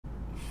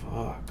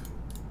Fuck.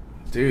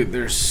 Dude,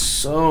 there's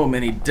so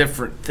many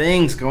different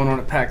things going on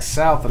at PAX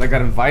South that I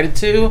got invited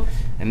to,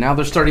 and now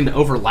they're starting to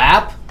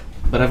overlap,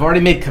 but I've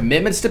already made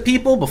commitments to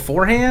people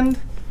beforehand.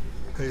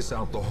 Pace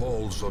out the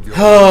halls of your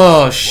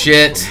Oh,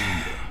 shit.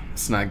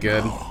 It's not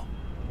good.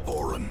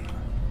 Oren.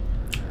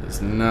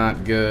 It's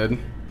not good.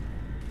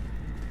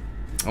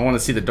 I want to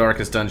see the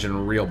Darkest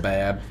Dungeon real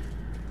bad.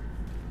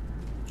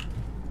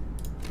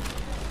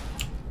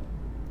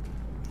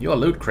 Your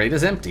loot crate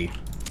is empty.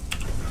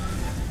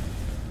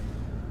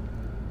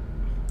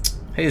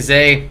 Hey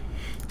Zay,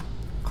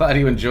 glad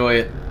you enjoy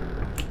it.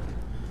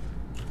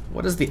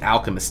 What is the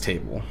alchemist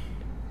table?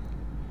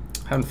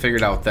 Haven't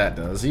figured out what that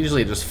does.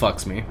 Usually it just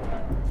fucks me.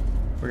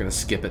 We're gonna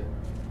skip it.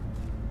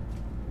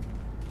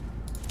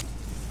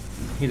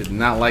 He did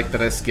not like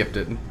that I skipped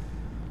it.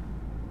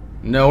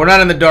 No, we're not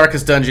in the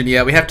darkest dungeon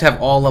yet. We have to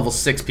have all level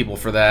 6 people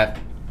for that.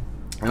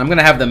 And I'm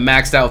gonna have them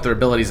maxed out with their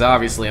abilities,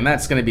 obviously, and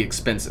that's gonna be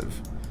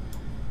expensive.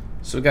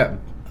 So we got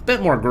a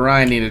bit more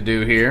grinding to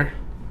do here.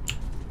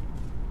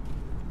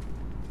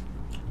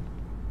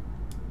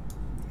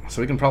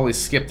 So we can probably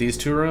skip these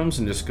 2 rooms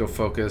and just go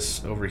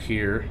focus over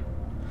here.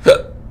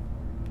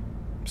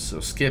 So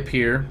skip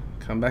here,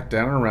 come back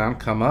down and around,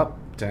 come up,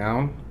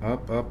 down,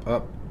 up, up,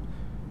 up.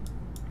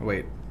 Oh,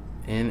 wait,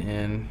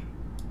 in.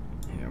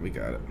 Yeah, we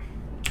got it.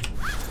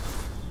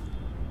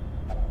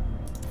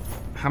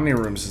 How many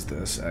rooms is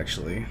this,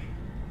 actually?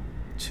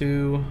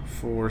 2,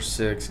 4,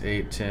 6,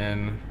 8,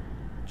 10,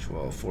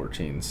 12,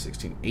 14,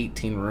 16,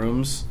 18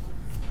 rooms.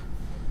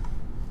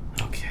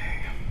 Okay.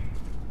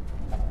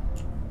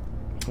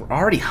 We're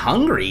already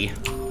hungry?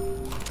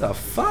 The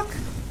fuck?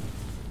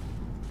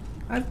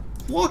 I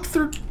walked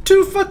through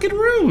 2 fucking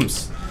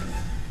rooms.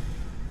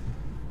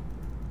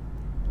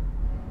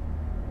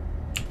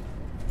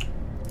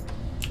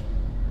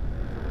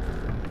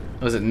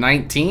 Was it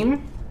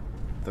 19?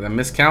 Did I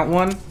miscount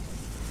one?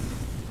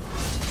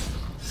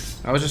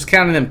 I was just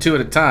counting them 2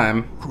 at a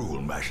time.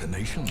 Cruel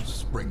machinations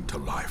spring to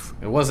life.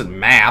 It wasn't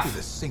math. With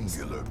a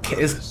singular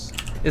purpose.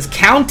 Is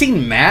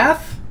counting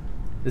math?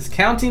 Is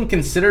counting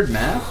considered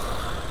math?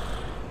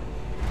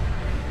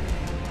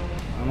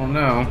 I don't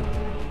know.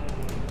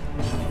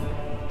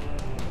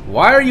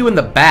 Why are you in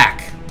the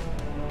back?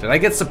 Did I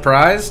get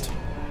surprised?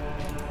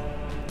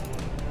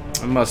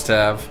 I must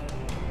have.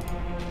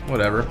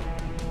 Whatever.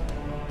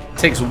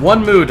 Takes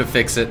 1 move to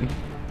fix it.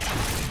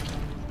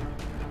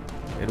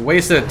 It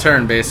wasted a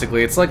turn,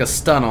 basically. It's like a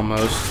stun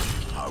almost.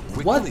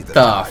 What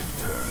the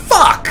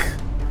fuck?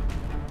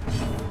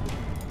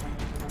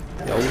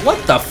 Yo,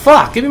 what the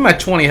fuck? Give me my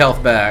 20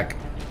 health back.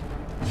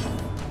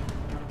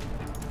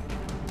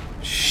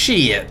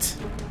 Shit.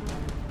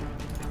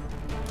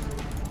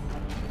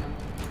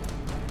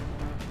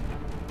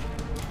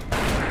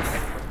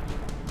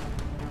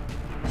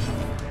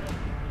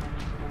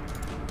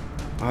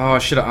 Oh, I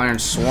should have Iron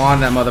Swan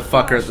that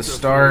motherfucker at the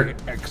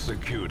start.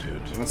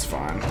 Executed. That's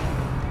fine.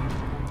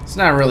 It's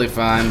not really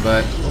fine,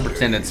 but we'll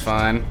pretend it's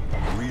fine.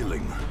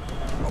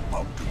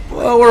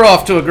 Well, we're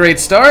off to a great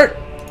start.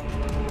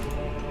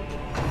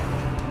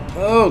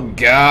 Oh,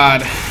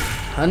 God.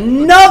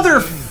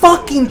 Another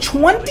fucking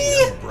 20?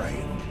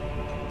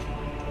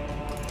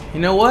 You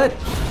know what?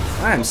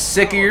 I'm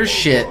sick of your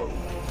shit.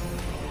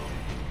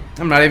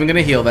 I'm not even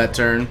gonna heal that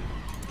turn.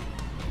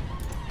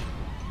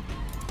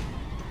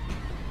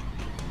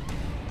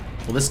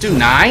 Will this do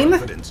 9?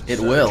 It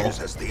will.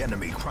 As the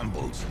enemy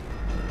crumbles.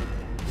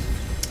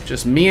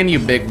 Just me and you,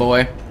 big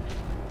boy.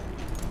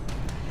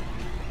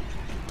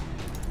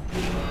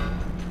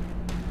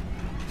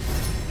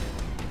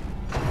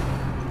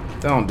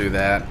 Don't do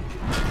that.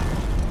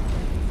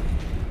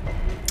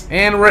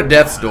 And we're at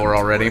death's door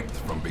already.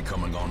 From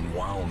becoming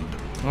unwound.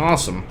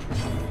 Awesome.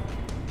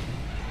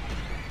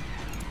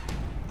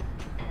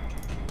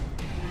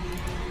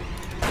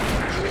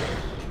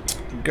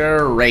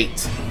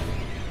 Great.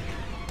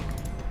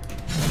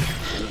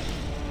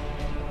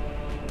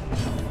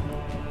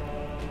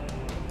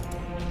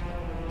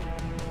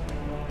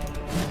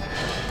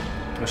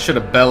 I should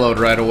have bellowed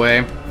right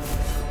away.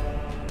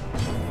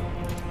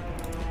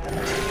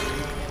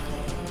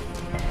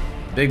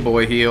 Big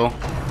boy heal.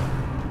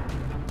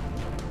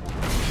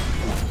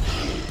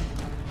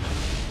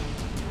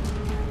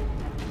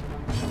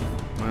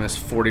 Minus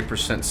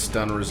 40%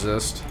 stun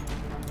resist.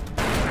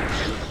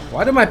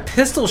 Why do my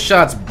pistol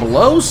shots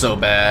blow so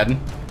bad?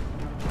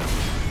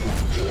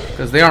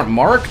 Because they aren't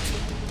marked?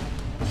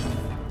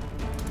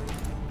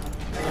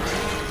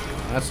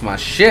 That's my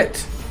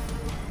shit.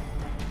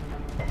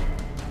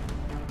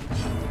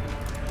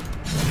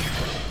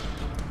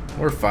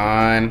 We're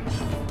fine.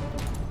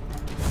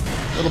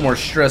 A little more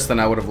stress than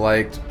I would have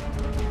liked.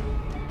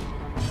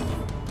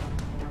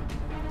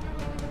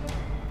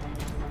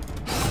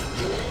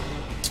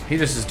 He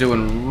just is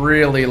doing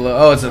really low.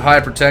 Oh, is it high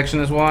protection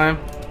is why?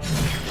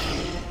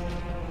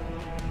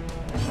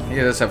 He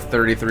does have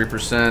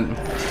 33%.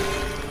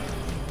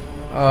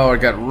 Oh, I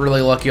got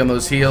really lucky on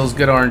those heals.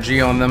 Good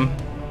RNG on them.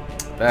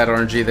 Bad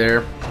RNG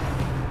there.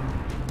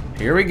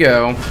 Here we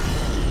go.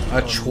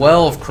 A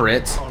 12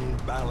 crit.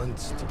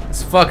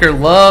 This fucker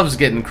loves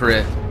getting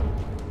crit.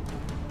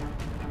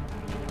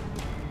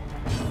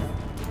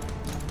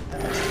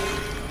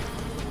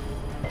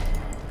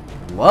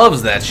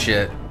 loves that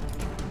shit.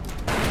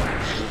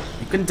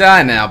 You can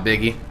die now,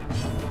 Biggie.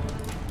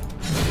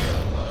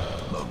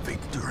 The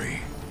victory.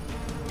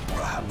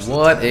 Perhaps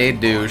What a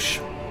douche.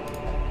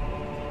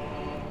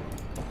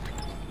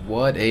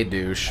 What a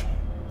douche.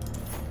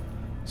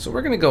 So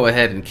we're gonna go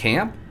ahead and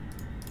camp.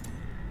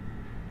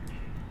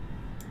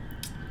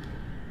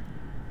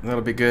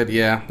 That'll be good.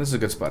 Yeah, this is a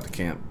good spot to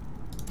camp.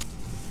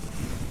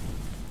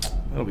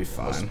 That'll be a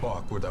fine.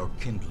 spark without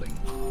kindling.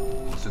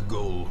 It's a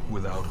goal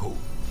without hope.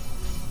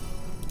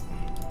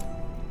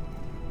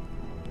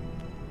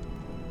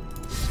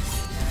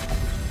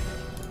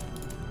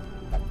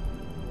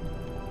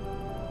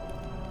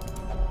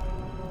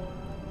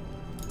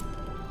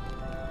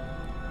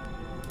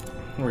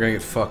 We're gonna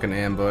get fucking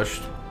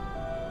ambushed.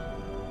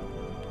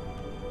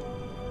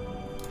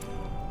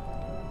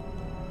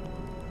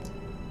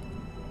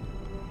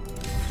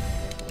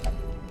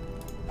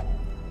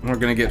 We're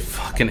gonna get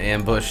fucking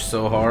ambushed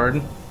so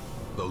hard.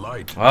 The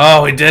light.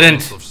 Oh, we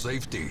didn't! Of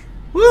safety.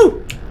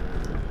 Woo!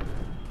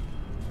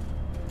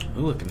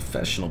 Ooh, a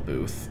confessional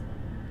booth.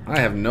 I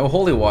have no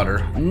holy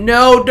water.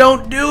 No,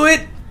 don't do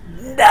it!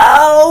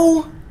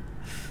 No!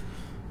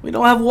 We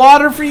don't have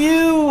water for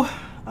you!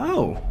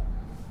 Oh.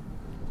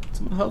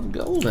 Someone have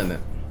gold in it.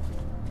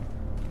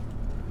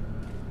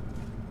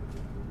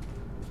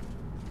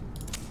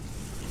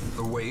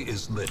 The way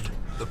is lit.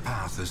 The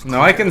path is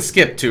No, I can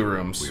skip 2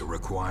 rooms. We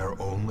require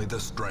only the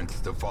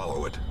strength to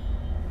follow it.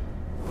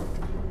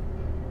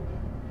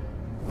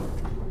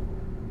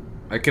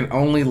 I can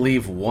only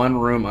leave 1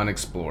 room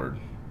unexplored.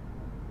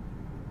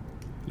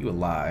 You a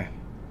lie.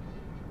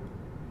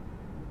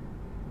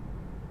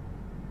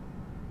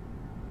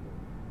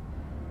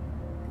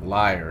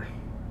 Liar.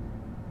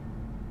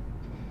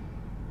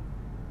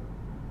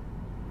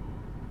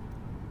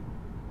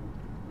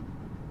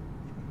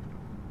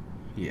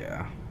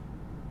 Yeah.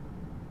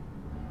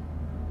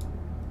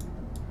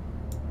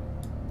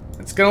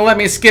 It's gonna let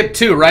me skip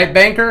 2, right,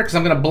 Banker? Because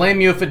I'm gonna blame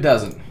you if it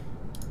doesn't.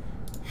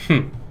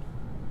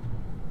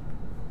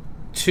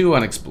 2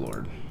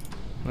 unexplored.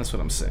 That's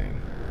what I'm saying.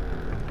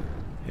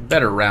 You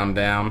better round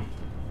down.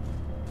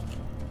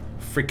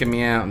 Freaking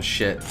me out and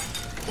shit.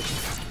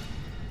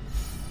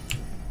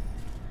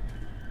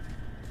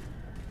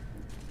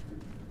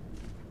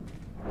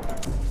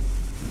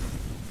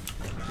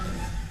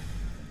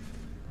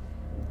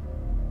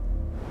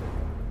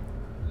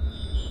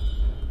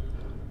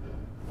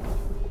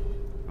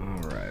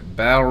 Alright,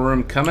 battle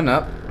room coming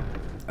up.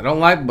 I don't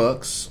like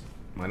books.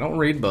 I don't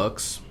read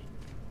books.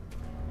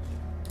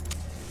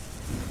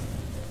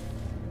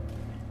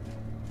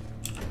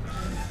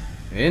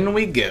 In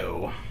we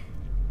go.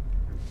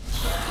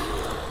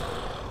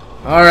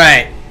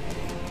 Alright.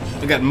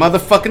 We got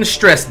motherfucking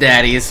stress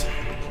daddies.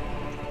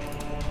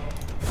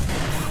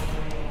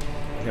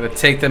 Gotta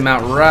take them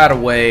out right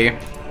away.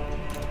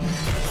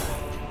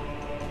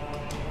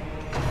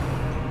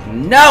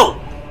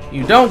 No!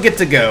 You don't get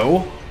to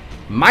go.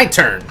 My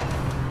turn.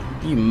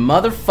 You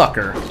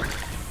motherfucker.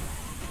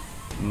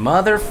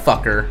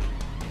 Motherfucker.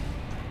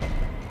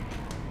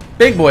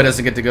 Big boy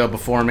doesn't get to go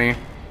before me.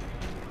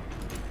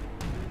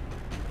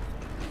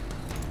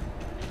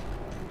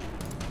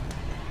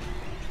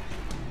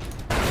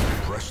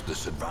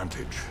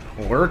 Disadvantage.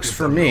 Works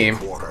for me.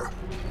 Quarter.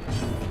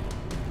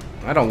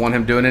 I don't want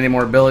him doing any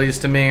more abilities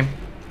to me.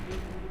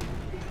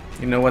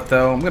 You know what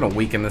though? I'm gonna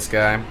weaken this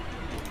guy.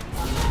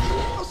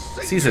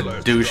 He's a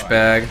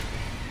douchebag.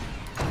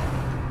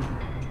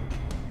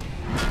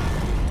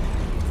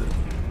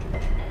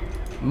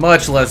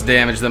 Much less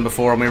damage than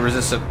before when we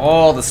resisted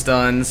all the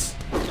stuns.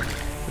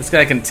 This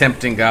guy can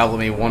tempting goblet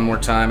me one more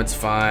time, it's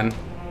fine.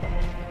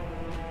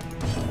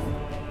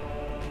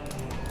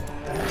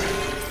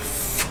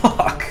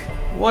 Fuck!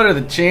 What are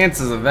the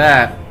chances of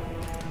that?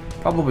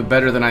 Probably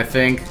better than I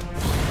think.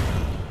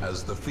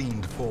 As the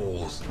fiend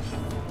falls,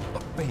 a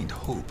faint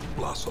hope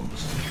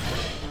blossoms.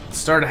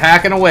 Start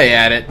hacking away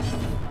at it.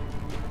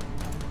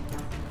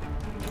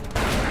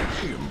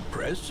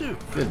 Impressive.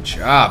 Good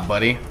job,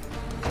 buddy.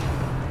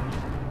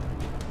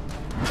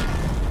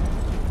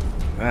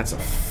 That's a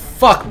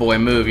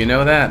fuckboy move, you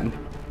know that?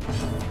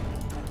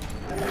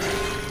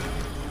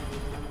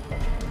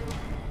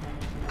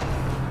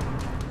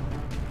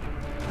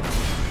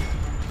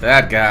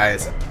 That guy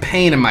is a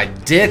pain in my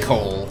dick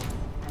hole.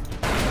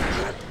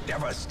 A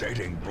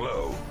devastating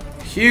blow.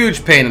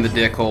 Huge pain in the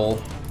dick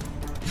hole.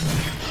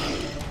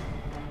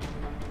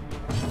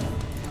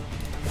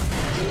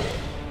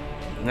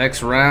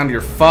 Next round,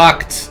 you're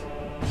fucked.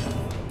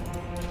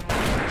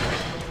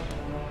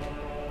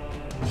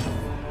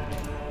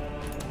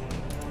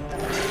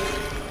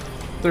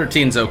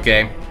 "13's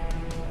okay.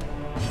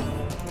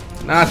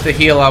 Not the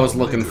heal I was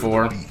looking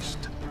for.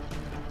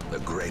 The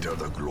greater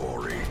the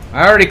glory.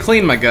 I already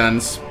cleaned my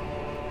guns.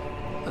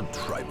 A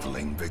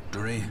trifling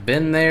victory.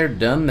 Been there,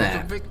 done But a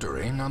that.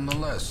 victory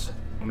nonetheless.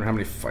 Wonder how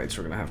many fights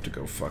we're gonna have to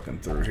go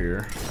fucking through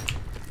here.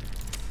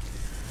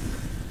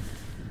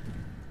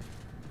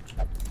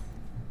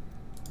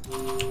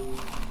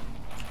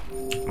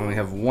 I only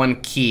have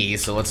 1 key,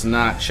 so let's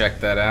not check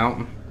that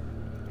out.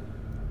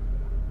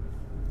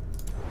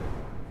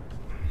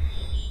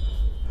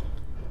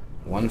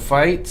 One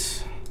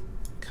fight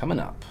coming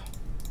up.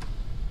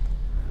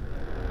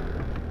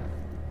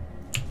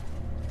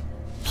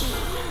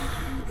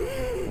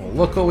 Well,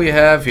 look what we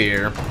have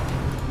here.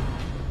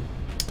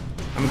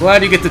 I'm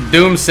glad you get to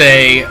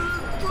Doomsay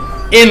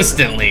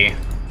instantly.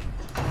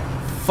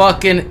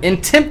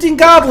 Fucking Tempting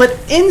Goblet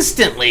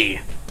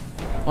instantly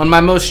on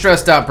my most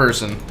stressed out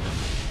person.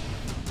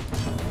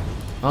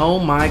 Oh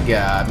my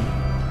god.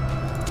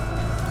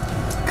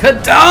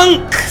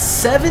 Kadunk!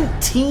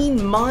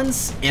 17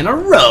 months in a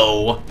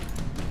row.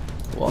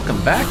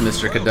 Welcome back,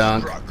 Mr.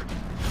 Kadunk.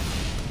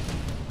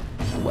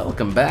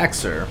 Welcome back,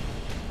 sir.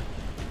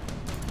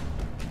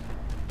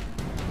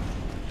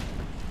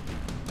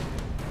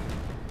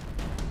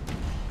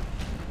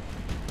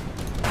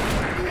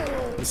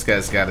 This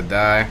guy's gotta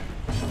die.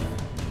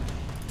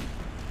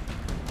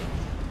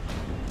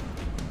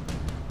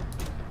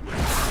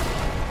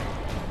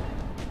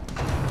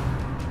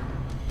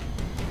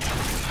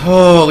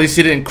 Oh, at least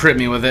he didn't crit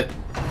me with it.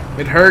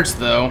 It hurts,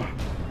 though.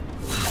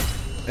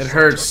 It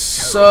hurts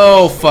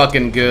so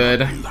fucking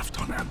good.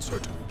 Left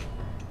unanswered.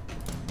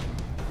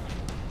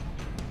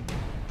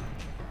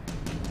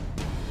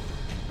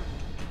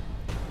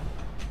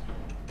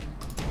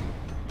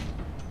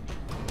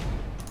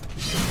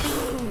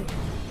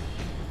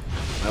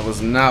 That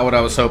was not what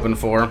I was hoping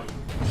for.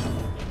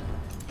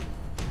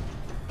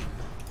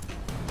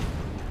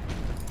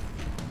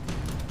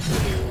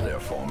 Their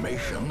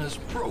formation is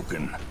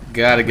broken.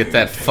 Gotta get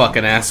that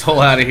fucking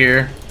asshole out of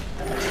here.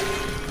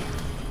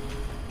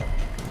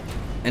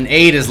 An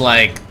 8 is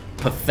like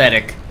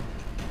pathetic.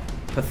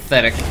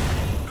 Pathetic.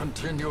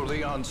 Continue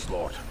the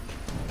onslaught.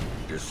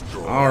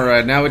 Destroy.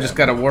 Alright, now we just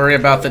gotta worry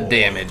about the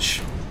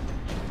damage.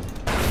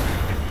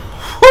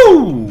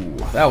 Whoo!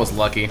 That was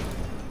lucky.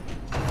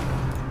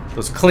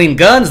 Those clean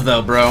guns,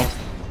 though, bro.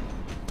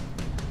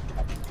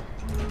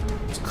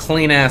 Those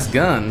clean ass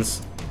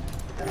guns.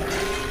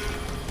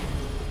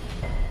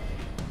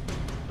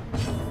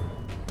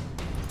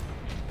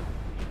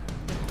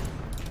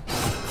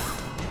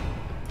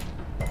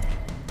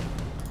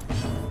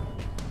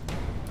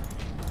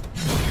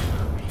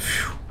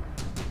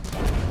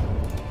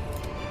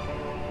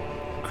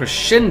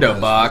 Crescendo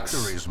box.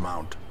 Victory's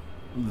mount.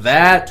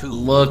 That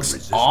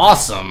looks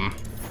awesome.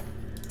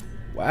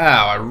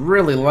 Wow, I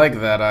really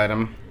like that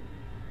item.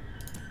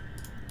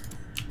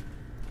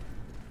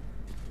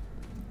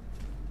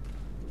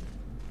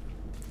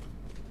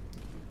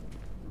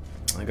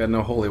 I got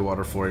no holy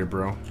water for you,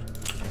 bro.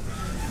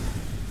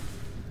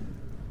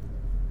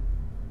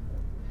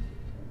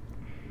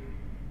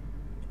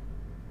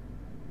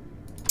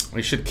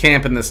 We should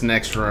camp in this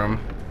next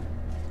room.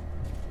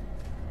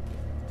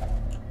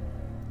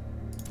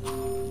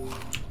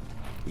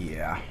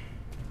 Yeah.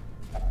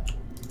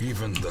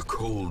 Even the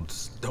cold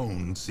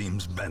stone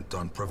seems bent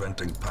on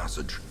preventing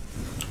passage.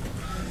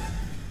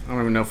 I don't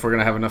even know if we're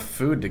gonna have enough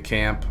food to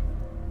camp.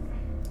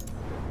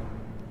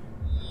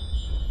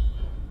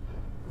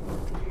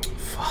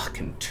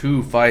 Fucking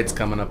 2 fights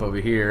coming up over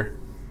here.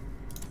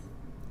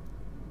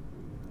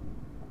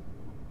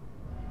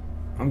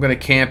 I'm gonna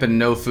camp and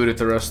no food it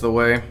the rest of the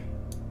way.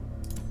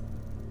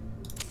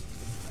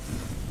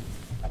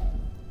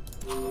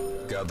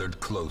 Gathered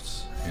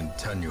close in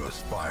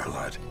tenuous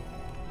firelight,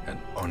 an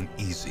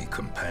uneasy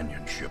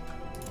companionship.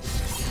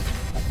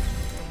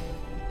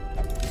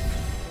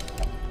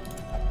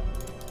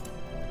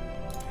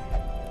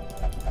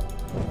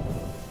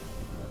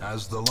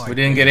 As the light We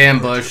didn't get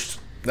ambushed.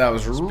 That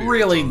was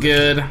really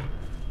good.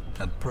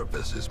 and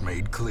purpose is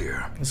made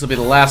clear. This will be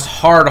the last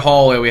hard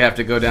hallway we have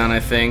to go down, I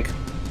think.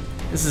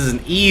 This is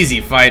an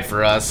easy fight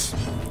for us.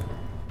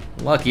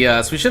 Lucky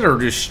us. We should have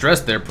reduced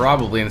stress there,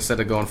 probably, instead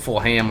of going full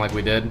ham like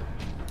we did.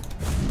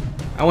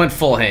 I went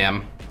full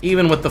ham.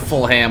 Even with the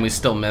full ham, we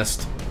still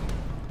missed.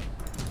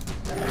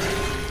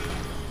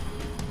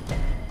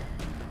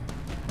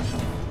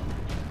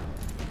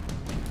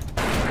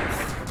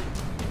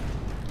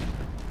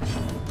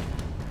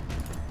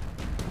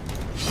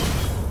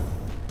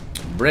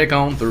 Break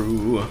on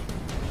through.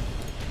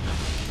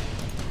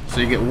 So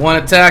you get 1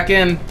 attack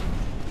in.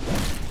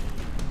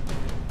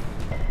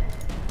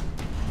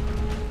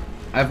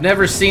 I've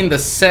never seen the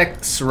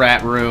sex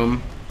rat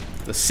room.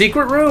 The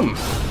secret room?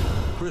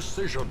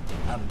 Precision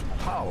and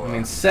power. I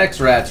mean, sex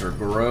rats are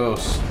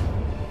gross.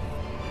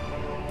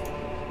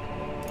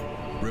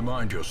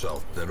 Remind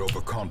yourself that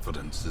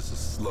overconfidence is a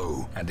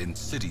slow and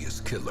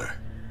insidious killer.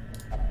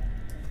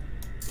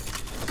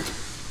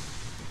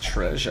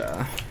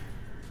 Treasure.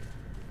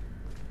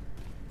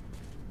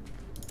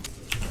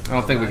 I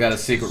don't think we got a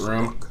secret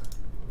room.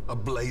 A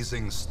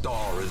blazing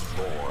star is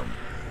born.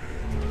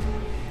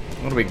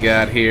 What do we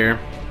got here?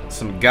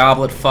 Some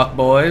goblet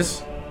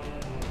fuckboys.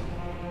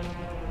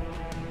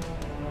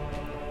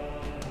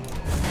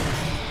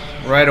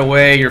 Right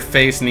away, your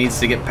face needs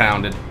to get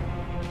pounded.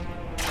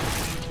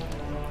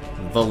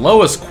 The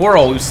lowest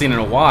quarrel we've seen in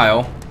a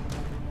while.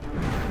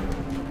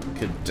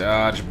 Good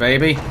dodge,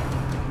 baby.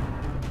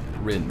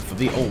 Ridden for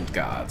the old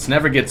gods.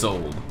 Never gets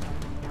old.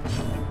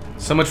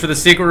 So much for the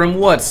secret room.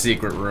 What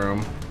secret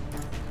room?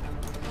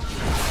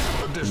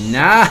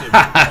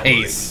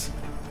 Nice!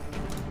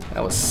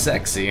 That was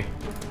sexy.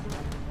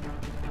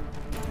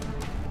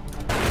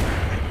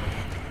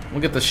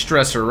 We'll get the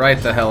stressor right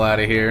the hell out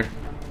of here.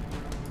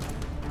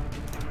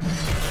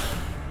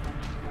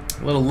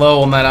 A little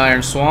low on that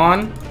Iron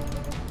Swan.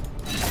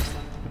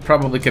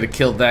 Probably could have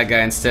killed that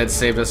guy instead,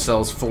 saved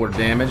ourselves 4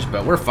 damage,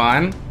 but we're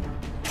fine.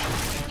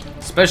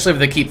 Especially if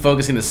they keep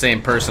focusing the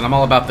same person. I'm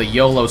all about the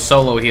YOLO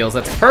solo heals.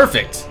 That's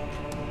perfect.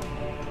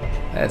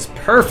 That's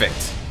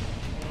perfect.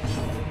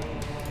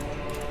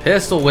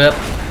 Pistol whip.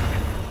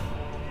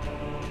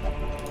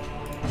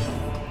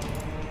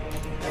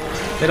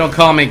 They don't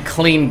call me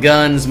Clean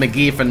Guns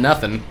McGee for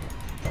nothing.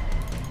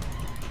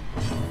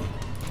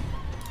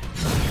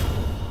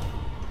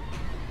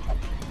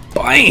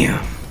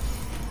 Bam!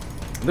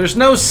 There's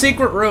no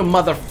secret room,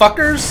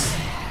 motherfuckers!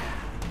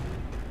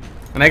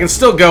 And I can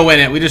still go in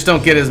it, we just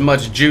don't get as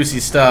much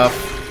juicy stuff.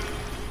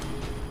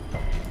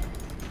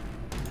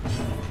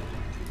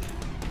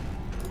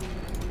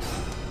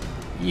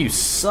 You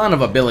son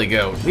of a billy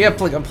goat. We have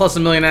plus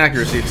 1,000,000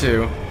 accuracy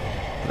too.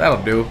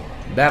 That'll do.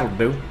 That'll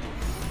do.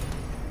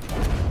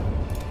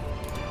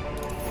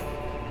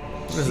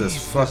 What is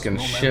this fucking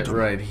shit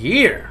right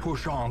here?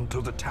 Push on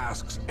to the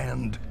task's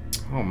end.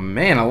 Oh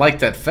man, I like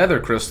that feather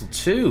crystal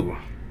too.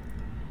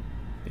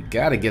 You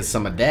gotta get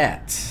some of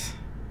that.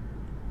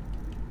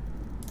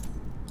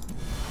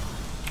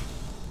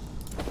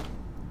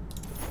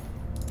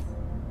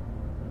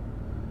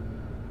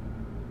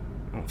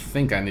 I don't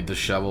think I need the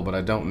shovel, but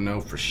I don't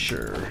know for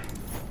sure.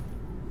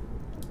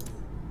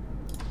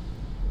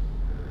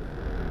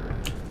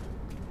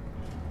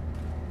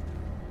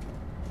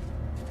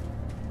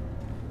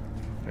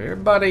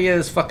 Everybody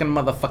is fucking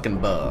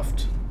motherfucking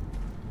buffed.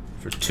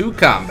 For 2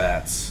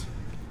 combats.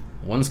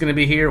 One's gonna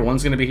be here,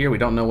 one's gonna be here. We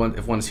don't know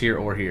if one's here,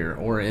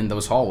 or in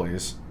those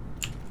hallways.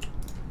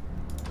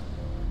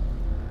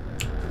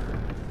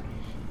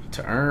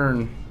 To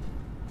earn.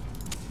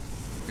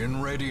 In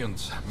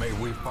Radiance, may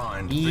we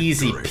find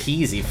Easy victory.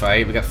 peasy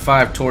fight. We got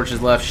 5 torches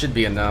left, should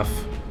be enough.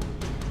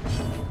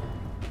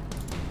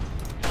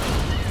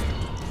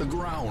 The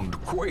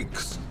ground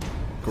quakes.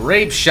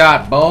 Grape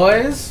shot,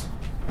 boys.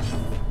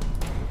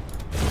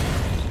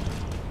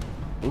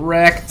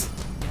 Wrecked.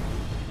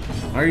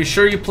 Are you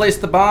sure you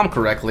placed the bomb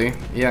correctly?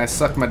 Yeah, I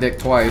sucked my dick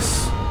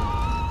twice.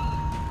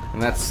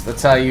 And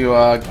that's how you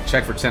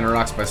check for 10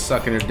 rocks, by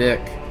sucking your dick.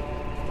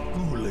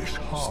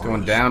 Just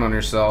going down on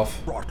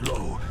yourself. Brought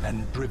low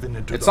and driven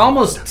into It's the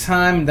almost mud.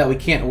 time that we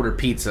can't order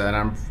pizza, and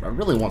I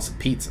really want some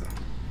pizza.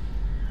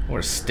 Or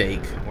a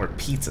steak. Or a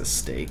pizza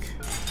steak.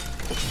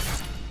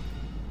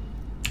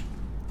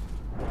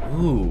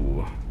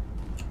 Ooh.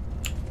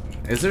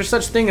 Is there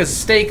such thing as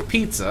steak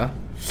pizza?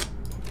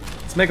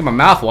 It's making my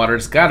mouth water.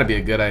 It's gotta be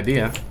a good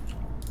idea.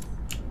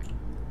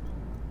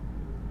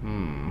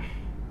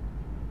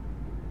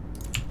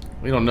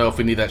 We don't know if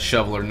we need that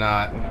shovel or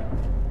not.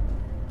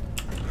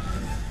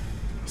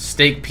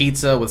 Steak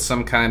pizza with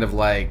some kind of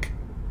like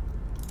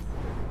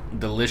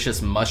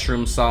delicious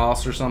mushroom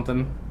sauce or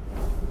something.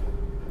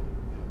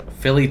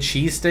 Philly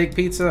cheesesteak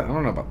pizza? I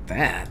don't know about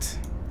that.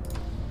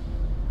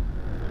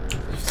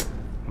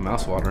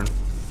 Mouth watering.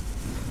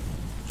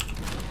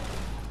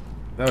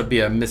 That would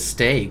be a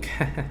mistake.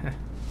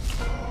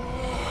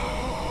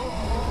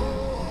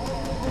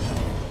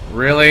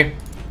 Really?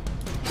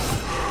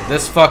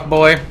 This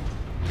fuckboy?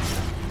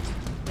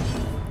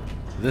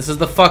 This is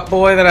the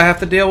fuckboy that I have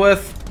to deal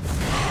with?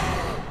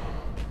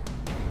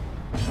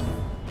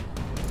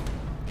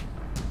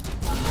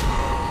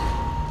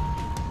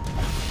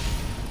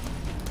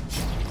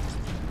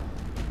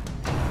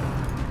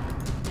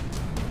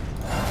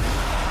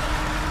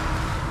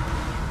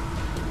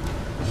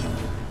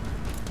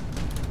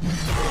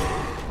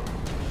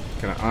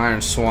 Gonna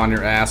Iron Swan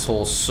your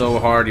asshole so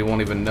hard you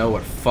won't even know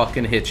what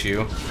fucking hit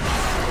you.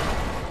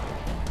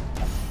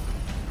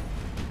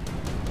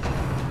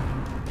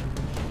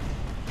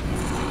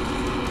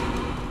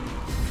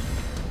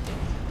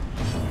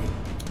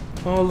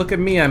 Oh, look at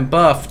me, I'm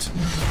buffed.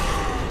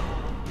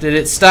 Did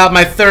it stop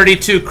my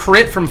 32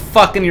 crit from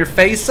fucking your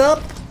face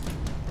up?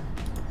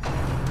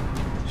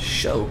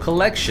 Show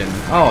collection.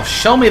 Oh,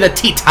 show me the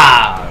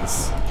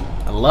Titas.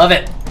 I love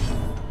it.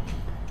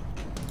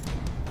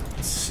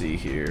 Let's see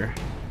here.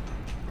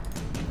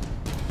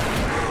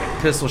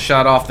 Pistol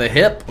shot off the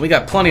hip. We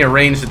got plenty of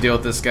range to deal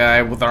with this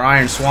guy with our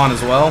Iron Swan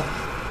as well.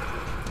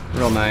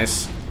 Real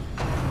nice.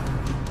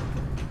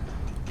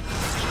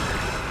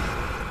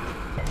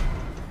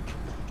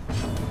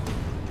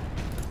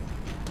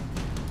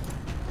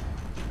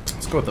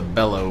 Let's go with the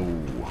bellow.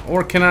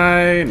 Or can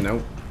I?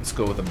 Nope. Let's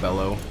go with the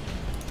bellow.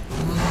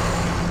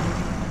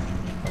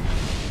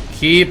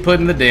 Keep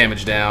putting the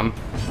damage down.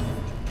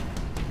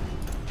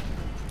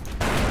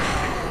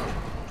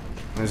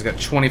 He's got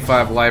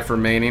 25 life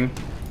remaining.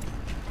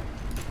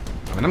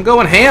 I mean, I'm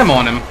going ham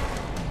on him.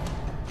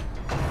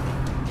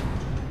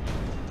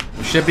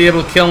 We should be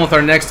able to kill him with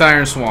our next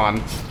Iron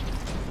Swan.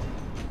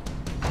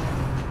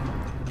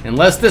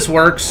 Unless this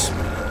works.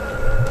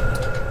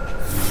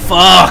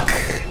 Fuck.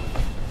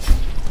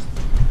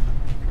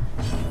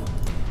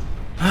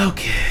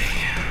 Okay.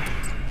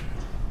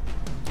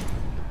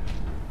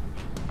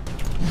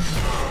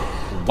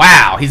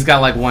 Wow, he's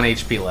got like 1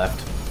 HP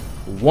left.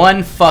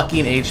 1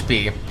 fucking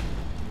HP.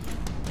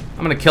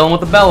 I'm gonna kill him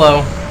with a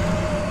bellow.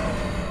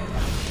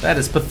 That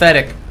is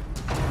pathetic.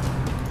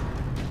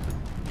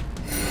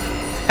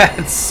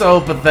 That's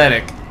so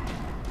pathetic.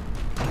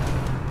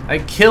 I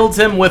killed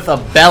him with a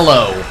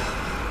bellow.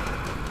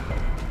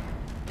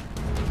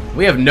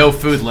 We have no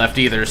food left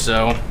either,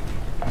 so...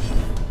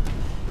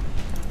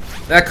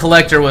 That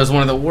collector was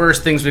one of the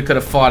worst things we could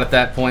have fought at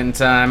that point in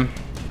time.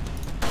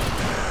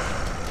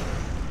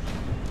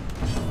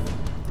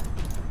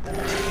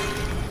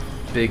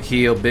 Big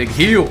heal, big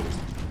heal.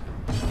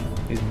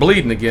 He's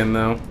bleeding again,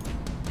 though.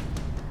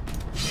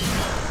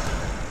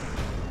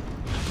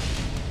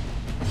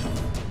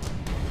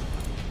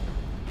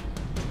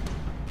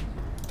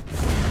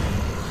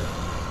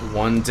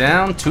 One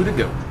down, 2 to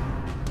go.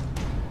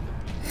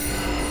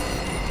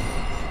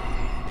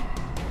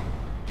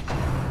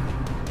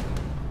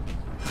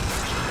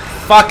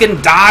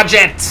 Fucking dodge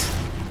it!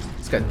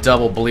 He's got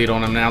double bleed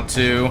on him now,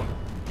 too.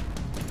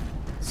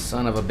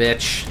 Son of a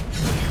bitch.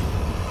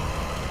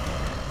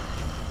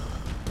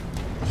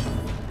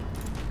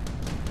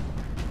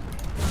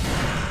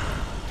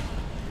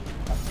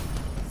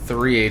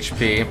 Three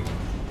HP.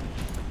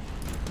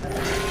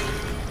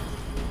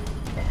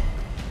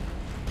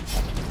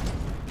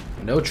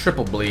 No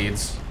triple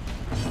bleeds.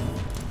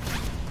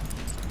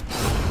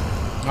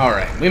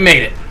 Alright, we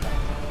made it.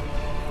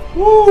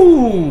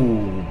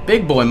 Woo!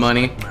 Big boy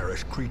money.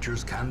 Nightmarish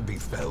creatures can be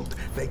felled.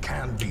 They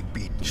can be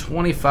beaten.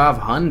 25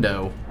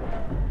 hundo.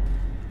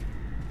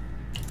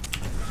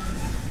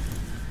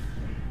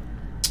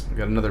 We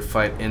got another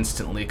fight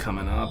instantly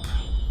coming up.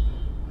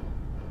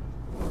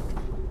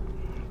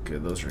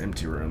 Good, those are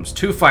empty rooms.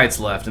 2 fights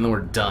left, and then we're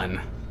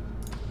done.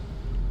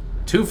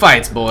 2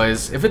 fights,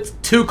 boys. If it's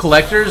 2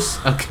 collectors,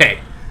 okay.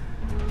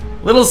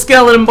 Little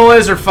skeleton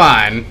boys are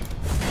fine.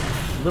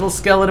 Little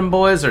skeleton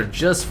boys are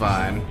just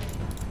fine.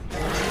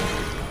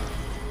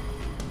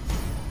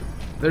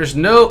 There's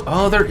no...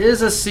 Oh, there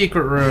is a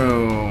secret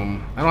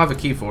room. I don't have a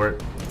key for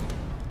it.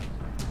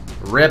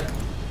 Rip.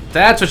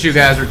 That's what you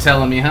guys were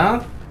telling me,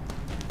 huh?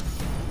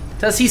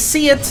 Does he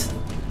see it?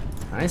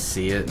 I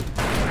see it.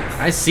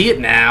 I see it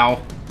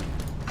now.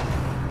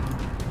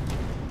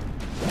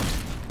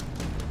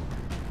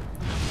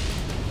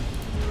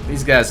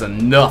 These guys are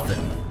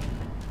nothing.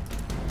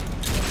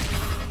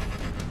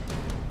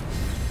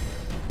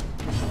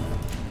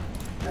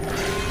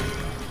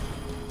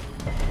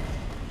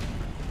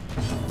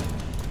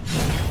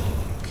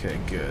 Okay,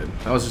 good.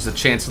 That was just a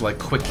chance to like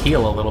quick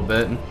heal a little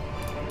bit.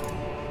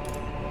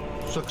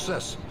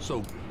 Success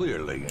so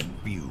clearly in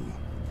view.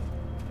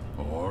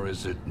 Or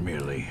is it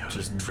merely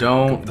just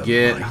don't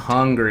get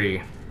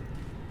hungry.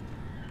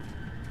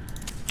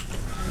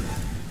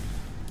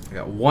 I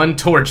got 1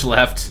 torch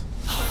left.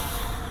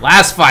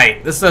 Last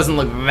fight. This doesn't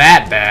look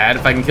that bad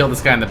if I can kill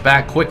this guy in the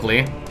back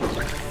quickly.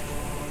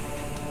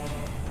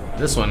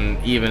 This one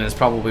even is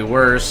probably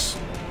worse.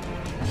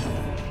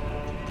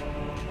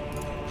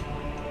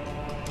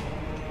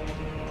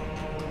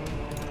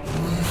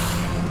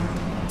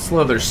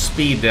 Slow their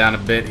speed down a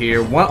bit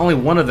here. Only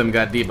one of them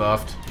got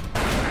debuffed.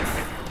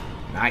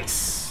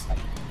 Nice.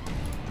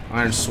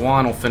 Iron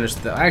Swan will finish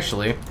the...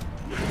 Actually.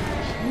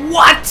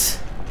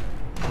 What?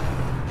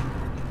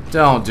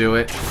 Don't do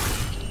it.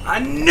 I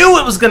knew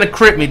it was gonna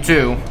crit me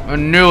too. I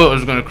knew it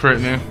was gonna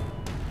crit me.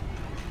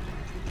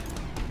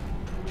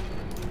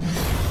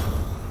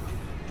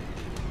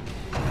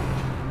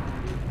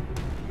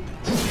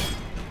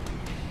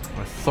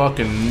 I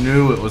fucking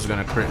knew it was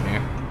gonna crit me.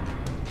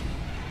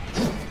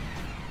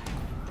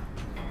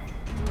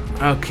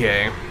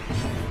 Okay.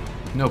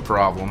 No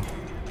problem.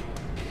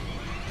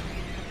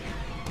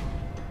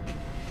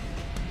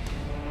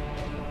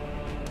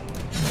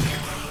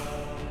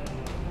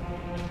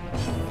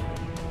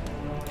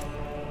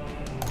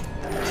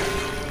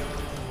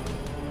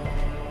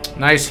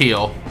 Nice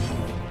heal.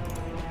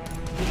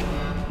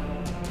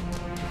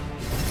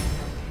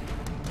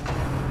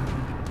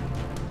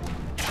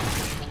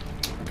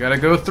 Gotta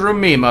go through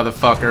me,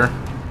 motherfucker.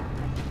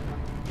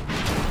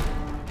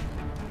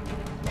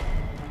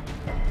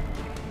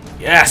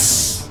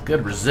 Yes!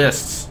 Good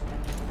resists.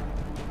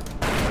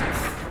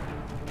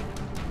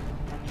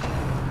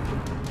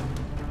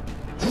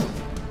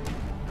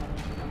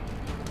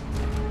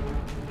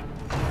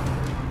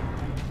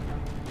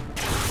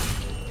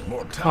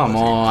 Come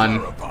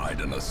on.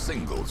 In a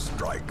single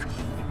strike.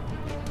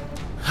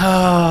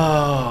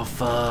 Oh,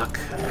 fuck.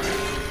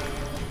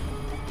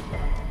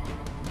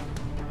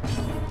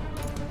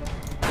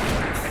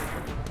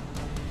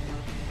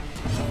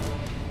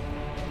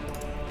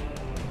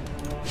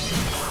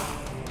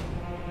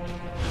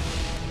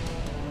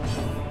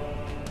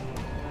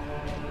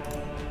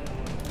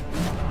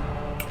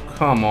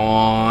 Come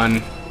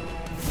on.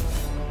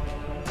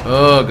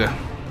 Ugh.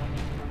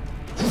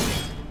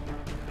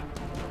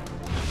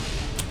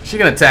 She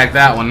can attack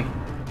that one.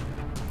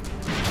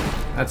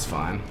 That's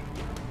fine.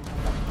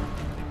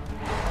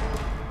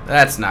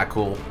 That's not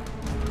cool.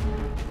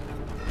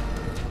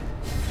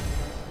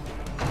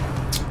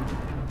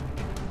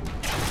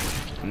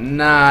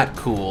 not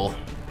cool.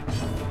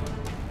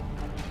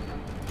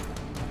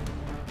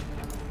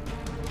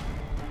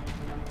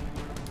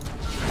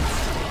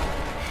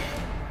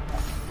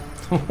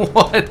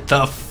 What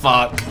the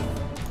fuck?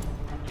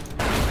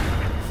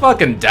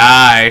 Fucking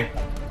die,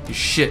 you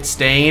shit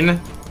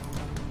stain.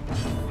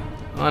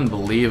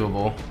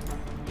 Unbelievable.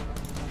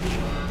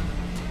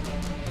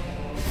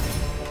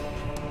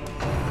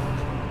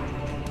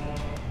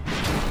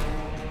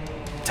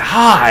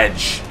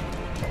 Dodge!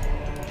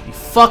 You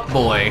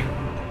fuckboy.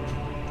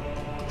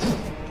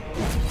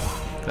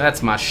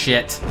 That's my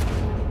shit.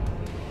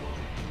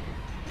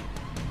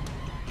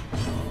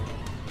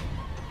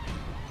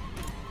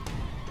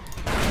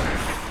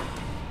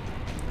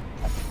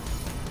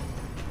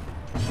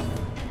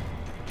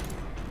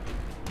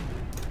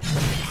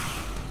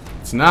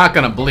 It's not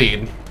gonna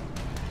bleed.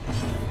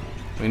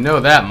 We know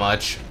that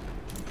much.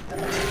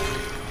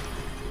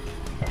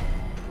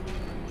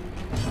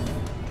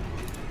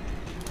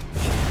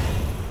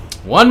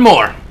 One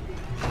more.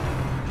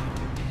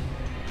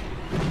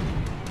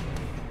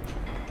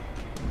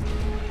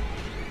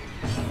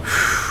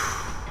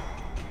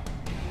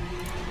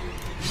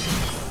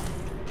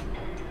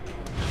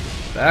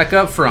 Back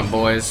up front,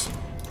 boys.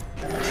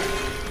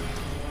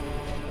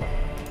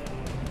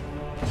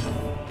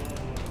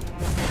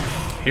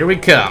 Here we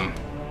come.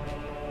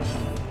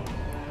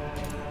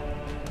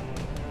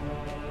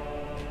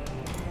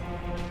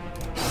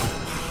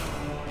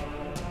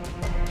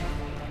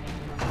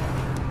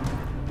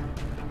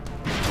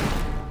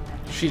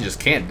 She just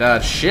can't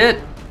dodge shit.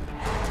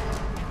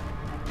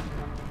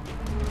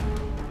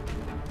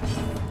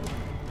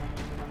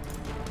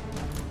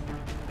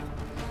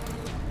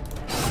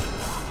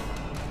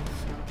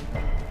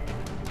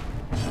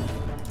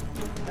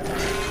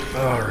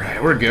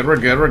 Alright, we're good, we're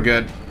good, we're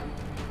good.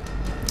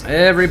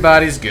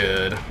 Everybody's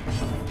good.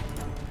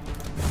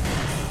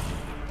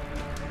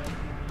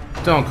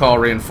 Don't call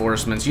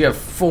reinforcements. You have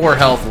 4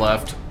 health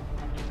left.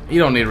 You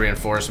don't need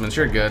reinforcements.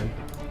 You're good.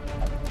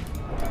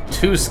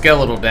 2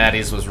 skeletal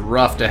daddies was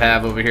rough to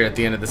have over here at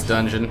the end of this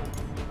dungeon.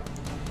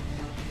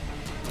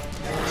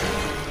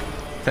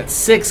 That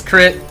 6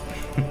 crit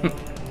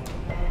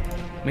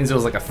means it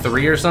was like a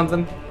 3 or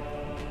something.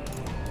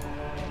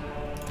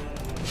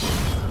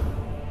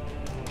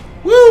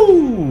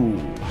 Woo!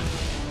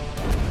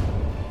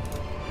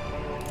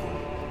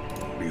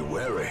 Be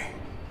wary.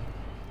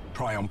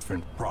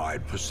 Triumphant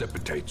pride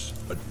precipitates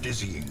a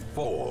dizzying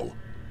fall.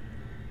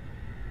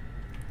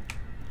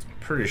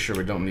 Pretty sure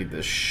we don't need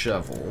this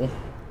shovel.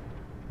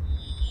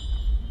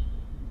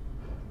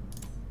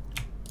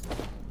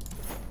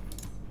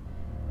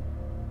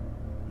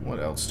 What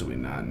else do we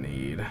not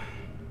need?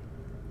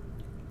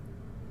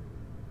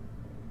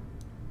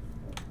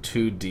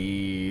 2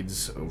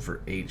 deeds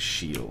over 8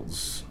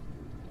 shields.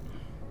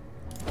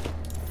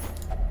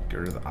 Get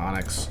rid of the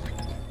onyx.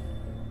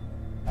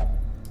 I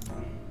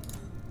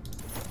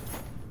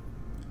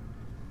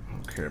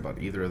don't care about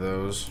either of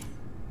those.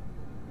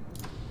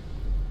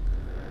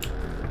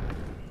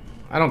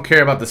 I don't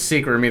care about the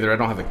secret room either. I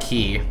don't have a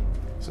key,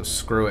 so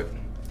screw it.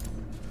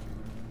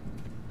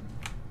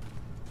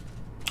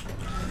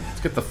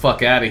 Let's get the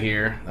fuck out of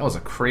here. That was a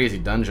crazy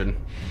dungeon.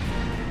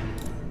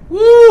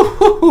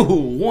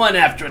 Woo! One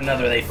after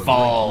another they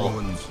fall. The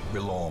ruins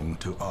belong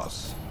to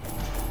us,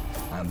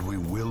 and we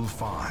will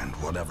find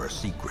whatever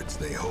secrets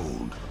they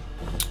hold.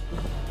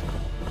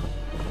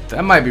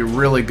 That might be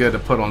really good to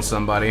put on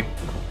somebody.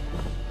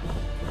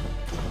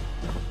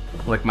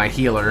 Like my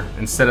healer,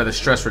 instead of the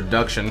stress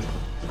reduction.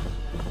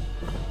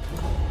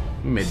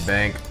 Mid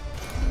bank.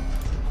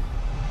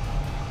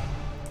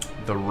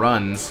 The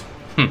runs.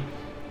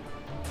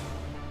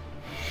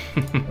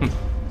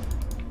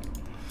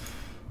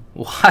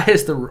 Why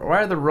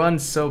are the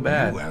runs so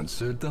bad? You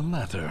answered the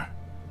letter.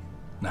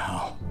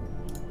 Now,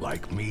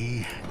 like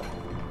me,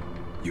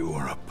 you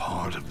are a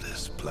part of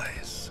this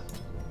place.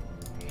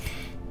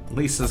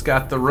 Lisa's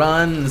got the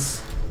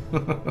runs.